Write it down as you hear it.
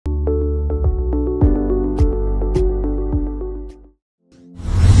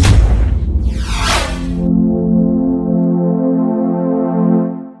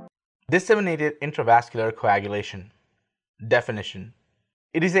Disseminated intravascular coagulation. Definition.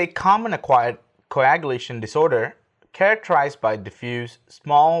 It is a common acquired coagulation disorder characterized by diffuse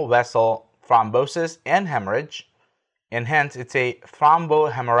small vessel thrombosis and hemorrhage, and hence it's a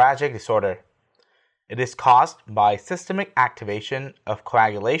thrombohemorrhagic disorder. It is caused by systemic activation of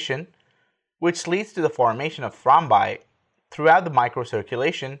coagulation, which leads to the formation of thrombi throughout the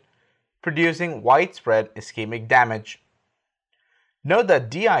microcirculation, producing widespread ischemic damage. Note that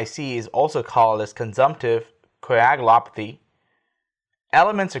DIC is also called as consumptive coagulopathy.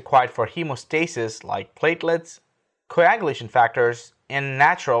 Elements required for hemostasis like platelets, coagulation factors, and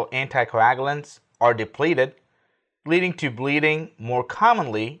natural anticoagulants are depleted, leading to bleeding more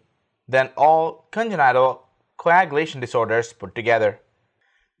commonly than all congenital coagulation disorders put together.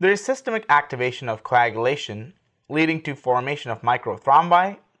 There is systemic activation of coagulation, leading to formation of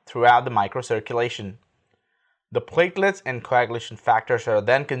microthrombi throughout the microcirculation. The platelets and coagulation factors are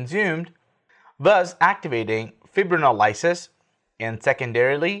then consumed, thus activating fibrinolysis, and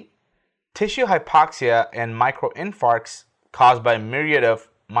secondarily, tissue hypoxia and microinfarcts caused by a myriad of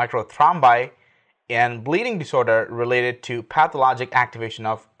microthrombi and bleeding disorder related to pathologic activation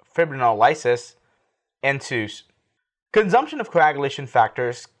of fibrinolysis ensues. Consumption of coagulation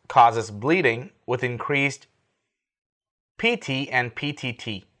factors causes bleeding with increased PT and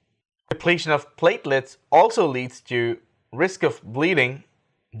PTT. Depletion of platelets also leads to risk of bleeding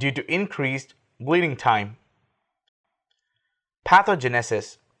due to increased bleeding time.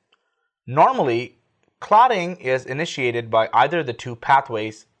 Pathogenesis. Normally, clotting is initiated by either the two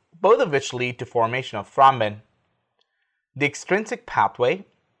pathways, both of which lead to formation of thrombin. The extrinsic pathway,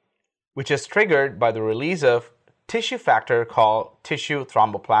 which is triggered by the release of tissue factor called tissue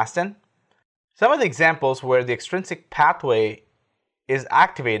thromboplastin. Some of the examples where the extrinsic pathway is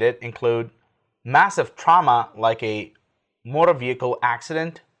activated include massive trauma like a motor vehicle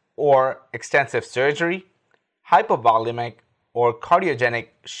accident or extensive surgery, hypovolemic or cardiogenic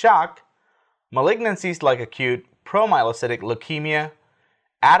shock, malignancies like acute promyelocytic leukemia,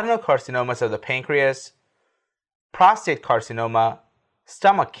 adenocarcinomas of the pancreas, prostate carcinoma,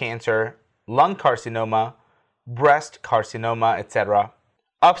 stomach cancer, lung carcinoma, breast carcinoma, etc.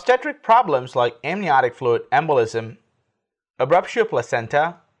 Obstetric problems like amniotic fluid embolism, abruptio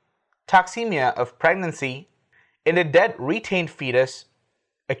placenta, toxemia of pregnancy, in a dead retained fetus,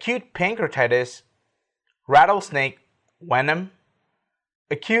 acute pancreatitis, rattlesnake venom,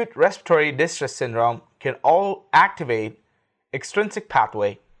 acute respiratory distress syndrome can all activate extrinsic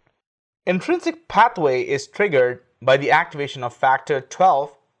pathway. Intrinsic pathway is triggered by the activation of factor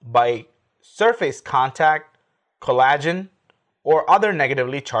 12 by surface contact, collagen, or other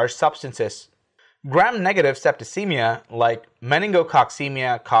negatively charged substances. Gram-negative septicemia like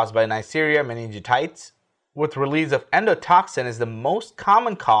meningococcemia caused by Neisseria meningitidis with release of endotoxin is the most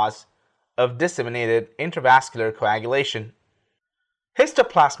common cause of disseminated intravascular coagulation.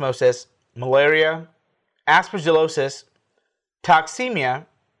 Histoplasmosis, malaria, aspergillosis, toxemia,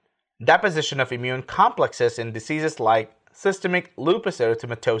 deposition of immune complexes in diseases like systemic lupus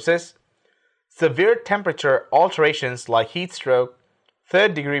erythematosus, severe temperature alterations like heat stroke,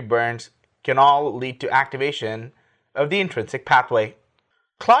 third-degree burns can all lead to activation of the intrinsic pathway.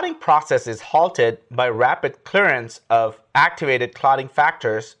 Clotting process is halted by rapid clearance of activated clotting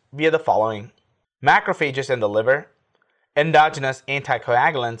factors via the following: macrophages in the liver, endogenous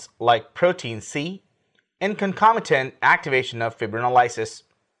anticoagulants like protein C, and concomitant activation of fibrinolysis.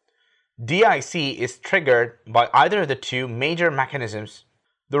 DIC is triggered by either of the two major mechanisms: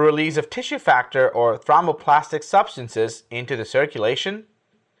 the release of tissue factor or thromboplastic substances into the circulation,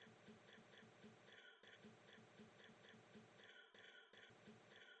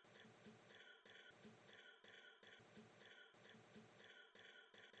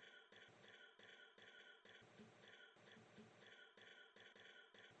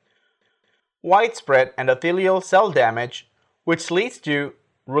 widespread endothelial cell damage, which leads to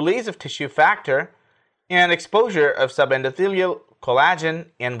release of tissue factor and exposure of subendothelial collagen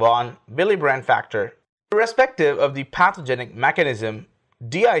and von Willebrand factor. Irrespective of the pathogenic mechanism,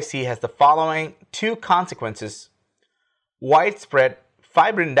 DIC has the following two consequences: widespread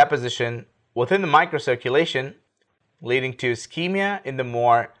fibrin deposition within the microcirculation, leading to ischemia in the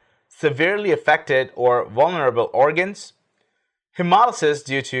more severely affected or vulnerable organs, hemolysis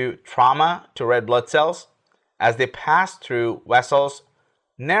due to trauma to red blood cells as they pass through vessels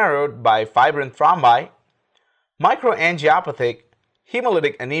narrowed by fibrin thrombi, microangiopathic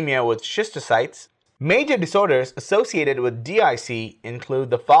hemolytic anemia with schistocytes. Major disorders associated with DIC include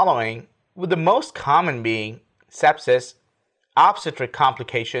the following, with the most common being sepsis, obstetric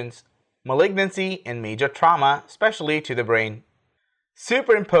complications, malignancy, and major trauma, especially to the brain.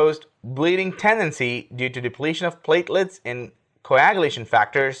 superimposed bleeding tendency due to depletion of platelets and coagulation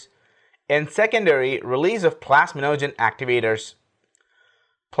factors, and secondary release of plasminogen activators.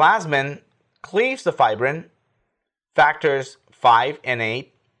 Plasmin cleaves the fibrin, factors 5 and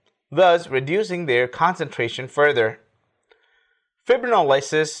 8, thus reducing their concentration further.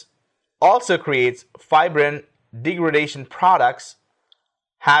 Fibrinolysis also creates fibrin degradation products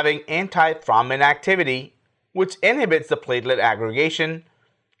having antithrombin activity, which inhibits the platelet aggregation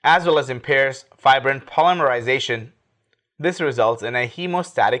as well as impairs fibrin polymerization. This results in a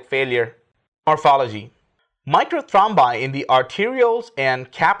hemostatic failure. Morphology. Microthrombi in the arterioles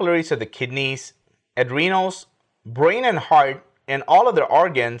and capillaries of the kidneys, adrenals, brain and heart, and all other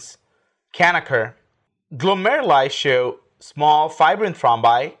organs can occur. Glomeruli show small fibrin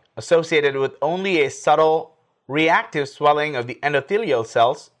thrombi associated with only a subtle reactive swelling of the endothelial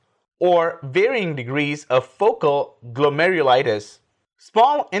cells or varying degrees of focal glomerulitis.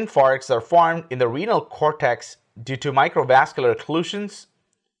 Small infarcts are formed in the renal cortex due to microvascular occlusions.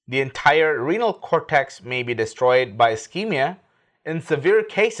 The entire renal cortex may be destroyed by ischemia, in severe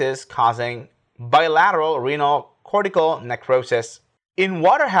cases causing bilateral renal cortical necrosis. In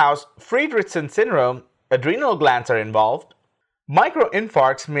Waterhouse-Friderichsen syndrome, adrenal glands are involved.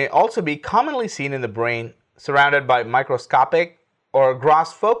 Microinfarcts may also be commonly seen in the brain, surrounded by microscopic or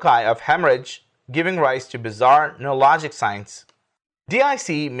gross foci of hemorrhage, giving rise to bizarre neurologic signs.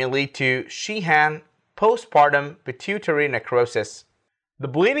 DIC may lead to Sheehan postpartum pituitary necrosis. The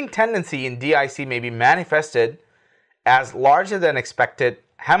bleeding tendency in DIC may be manifested as larger than expected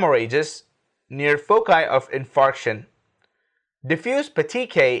hemorrhages near foci of infarction, diffuse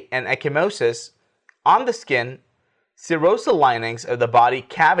petechiae and ecchymosis on the skin, serosal linings of the body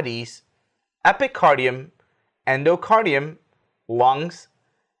cavities, epicardium, endocardium, lungs,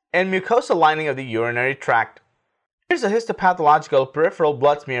 and mucosal lining of the urinary tract. Here's a histopathological peripheral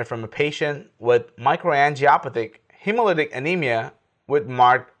blood smear from a patient with microangiopathic hemolytic anemia with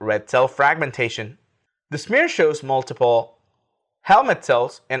marked red cell fragmentation. The smear shows multiple helmet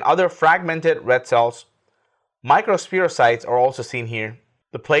cells and other fragmented red cells. Microspherocytes are also seen here.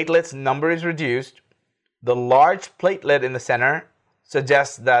 The platelets number is reduced. The large platelet in the center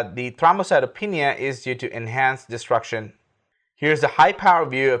suggests that the thrombocytopenia is due to enhanced destruction. Here's a high-power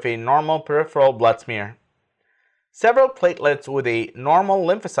view of a normal peripheral blood smear. Several platelets with a normal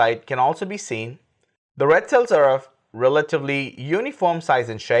lymphocyte can also be seen. The red cells are of relatively uniform size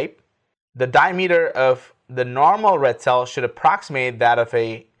and shape. The diameter of the normal red cell should approximate that of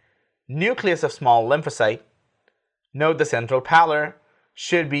a nucleus of small lymphocyte. Note the central pallor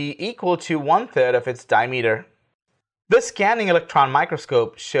should be equal to 1/3 of its diameter. This scanning electron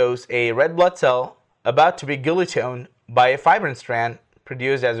microscope shows a red blood cell about to be guillotined by a fibrin strand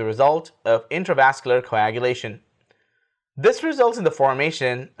produced as a result of intravascular coagulation. This results in the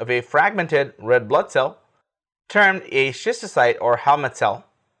formation of a fragmented red blood cell termed a schistocyte or helmet cell.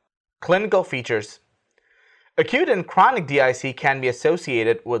 Clinical features. Acute and chronic DIC can be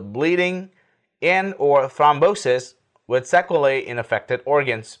associated with bleeding and or thrombosis with sequelae in affected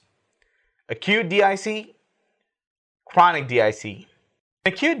organs. Acute DIC, chronic DIC.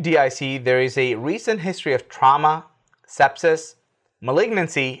 In acute DIC, there is a recent history of trauma, sepsis,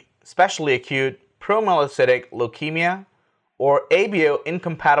 malignancy, especially acute promyelocytic leukemia, or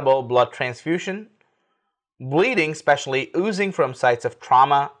ABO-incompatible blood transfusion, bleeding, especially oozing from sites of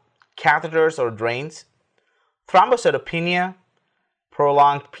trauma, catheters or drains, thrombocytopenia,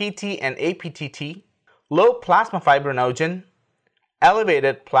 prolonged PT and APTT, low plasma fibrinogen,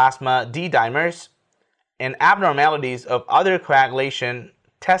 elevated plasma D-dimers, and abnormalities of other coagulation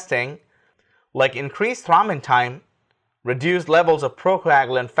testing like increased thrombin time, reduced levels of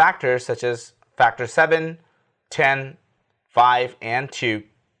procoagulant factors such as factor 7, 10, 5, and 2.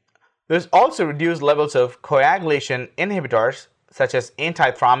 There's also reduced levels of coagulation inhibitors such as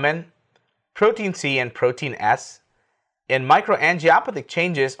antithrombin, protein C and protein S, and microangiopathic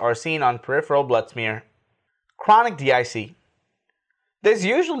changes are seen on peripheral blood smear. Chronic DIC. There's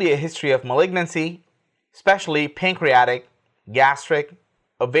usually a history of malignancy, especially pancreatic, gastric,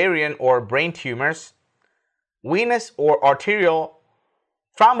 ovarian or brain tumors, venous or arterial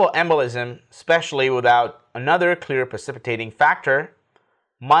thromboembolism, especially without another clear precipitating factor,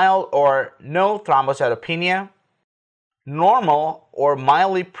 mild or no thrombocytopenia, normal or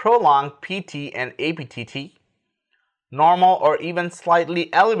mildly prolonged PT and APTT, normal or even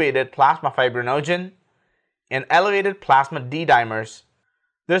slightly elevated plasma fibrinogen, and elevated plasma D-dimers.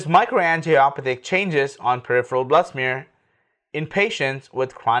 There's microangiopathic changes on peripheral blood smear in patients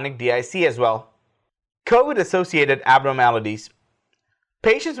with chronic DIC as well. COVID-associated abnormalities.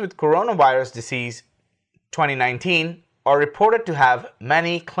 Patients with coronavirus disease 2019 are reported to have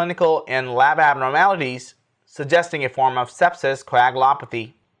many clinical and lab abnormalities, suggesting a form of sepsis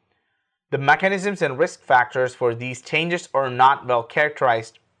coagulopathy. The mechanisms and risk factors for these changes are not well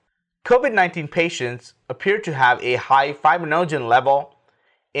characterized. COVID-19 patients appear to have a high fibrinogen level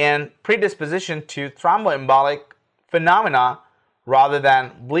and predisposition to thromboembolic phenomena rather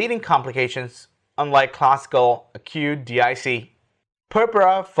than bleeding complications, unlike classical acute DIC.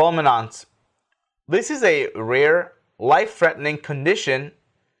 Purpura fulminans. This is a rare, life-threatening condition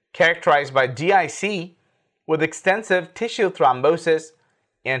characterized by DIC with extensive tissue thrombosis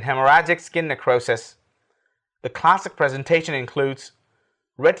and hemorrhagic skin necrosis. The classic presentation includes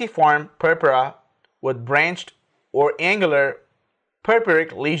retiform purpura with branched or angular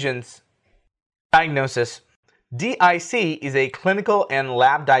purpuric lesions. Diagnosis. DIC is a clinical and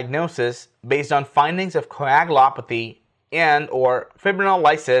lab diagnosis based on findings of coagulopathy and/or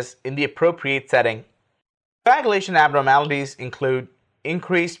fibrinolysis in the appropriate setting. Coagulation abnormalities include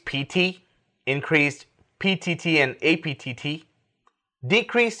increased PT, increased PTT and APTT,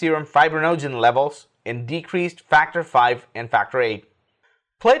 decreased serum fibrinogen levels, and decreased factor V and factor VIII.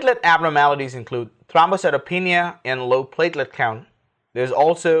 Platelet abnormalities include thrombocytopenia and low platelet count. There is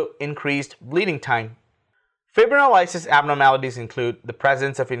also increased bleeding time. Fibrinolysis abnormalities include the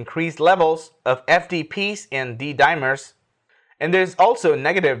presence of increased levels of FDPs and D-dimers, and there is also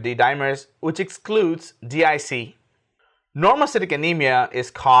negative D-dimers, which excludes DIC. Normocytic anemia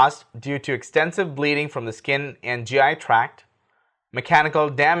is caused due to extensive bleeding from the skin and GI tract, mechanical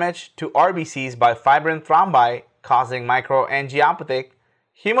damage to RBCs by fibrin thrombi causing microangiopathic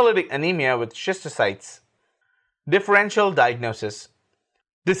hemolytic anemia with schistocytes. Differential diagnosis.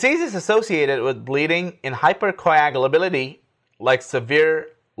 Diseases associated with bleeding and hypercoagulability, like severe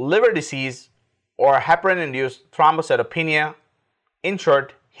liver disease or heparin-induced thrombocytopenia, in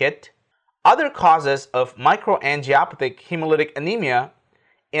short, HIT, other causes of microangiopathic hemolytic anemia,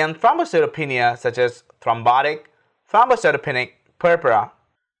 and thrombocytopenia such as thrombotic, thrombocytopenic purpura.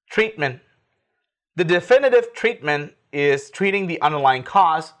 Treatment. The definitive treatment is treating the underlying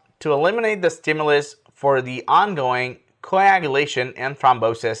cause to eliminate the stimulus for the ongoing coagulation and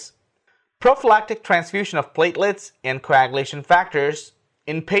thrombosis. Prophylactic transfusion of platelets and coagulation factors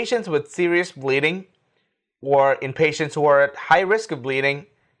in patients with serious bleeding or in patients who are at high risk of bleeding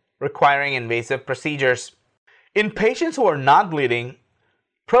requiring invasive procedures. In patients who are not bleeding,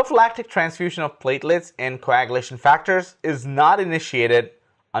 prophylactic transfusion of platelets and coagulation factors is not initiated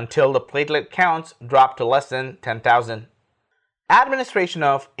until the platelet counts drop to less than 10,000. Administration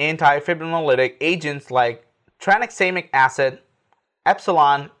of antifibrinolytic agents like tranexamic acid,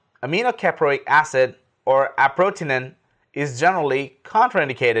 epsilon aminocaproic acid, or aprotinin is generally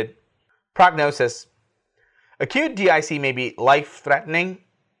contraindicated. Prognosis. Acute DIC may be life-threatening,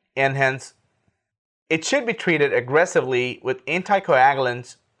 and hence it should be treated aggressively with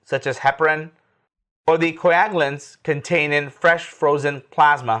anticoagulants such as heparin or the coagulants contained in fresh frozen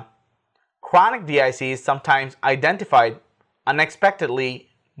plasma. Chronic DIC is sometimes identified unexpectedly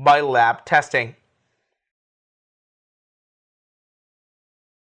by lab testing.